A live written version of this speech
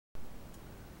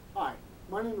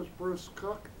My name is Bruce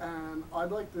Cook, and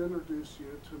I'd like to introduce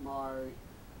you to my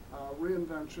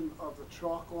reinvention of the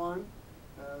chalk line.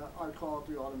 I call it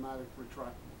the automatic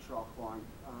retractable chalk line.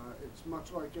 It's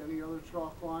much like any other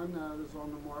chalk line that is on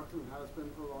the market and has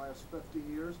been for the last 50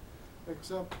 years,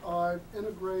 except I've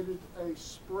integrated a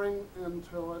spring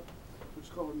into it, which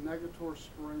is called a Negator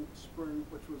Spring,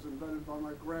 which was invented by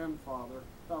my grandfather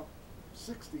about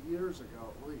 60 years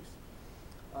ago at least.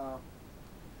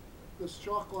 This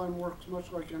chalk line works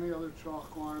much like any other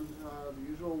chalk line. The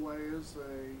usual way is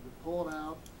you pull it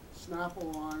out, snap a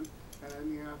line, and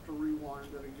then you have to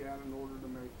rewind it again in order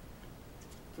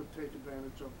to take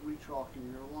advantage of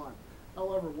rechalking your line.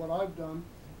 However, what I've done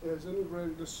is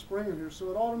integrated this spring in here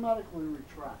so it automatically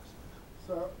retracts.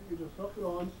 So you just hook it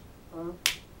on,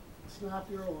 snap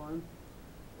your line,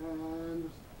 and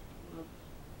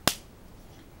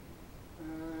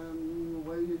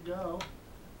away you go.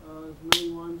 As many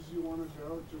lines as you want to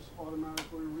go, it just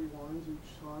automatically rewinds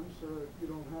each time, so that you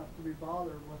don't have to be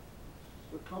bothered with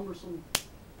the cumbersome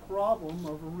problem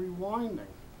of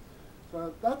rewinding.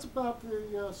 So that's about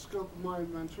the scope of my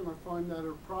invention. I find that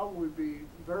it'll probably be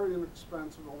very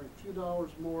inexpensive, only a few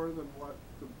dollars more than what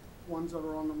the ones that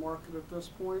are on the market at this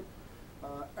point.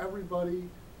 Everybody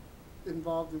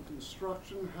involved in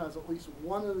construction has at least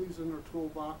one of these in their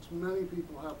toolbox. Many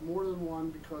people have more than one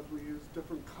because we use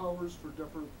different colors for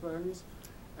different things,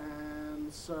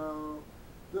 and so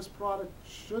this product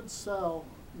should sell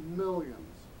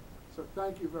millions. So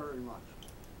thank you very much.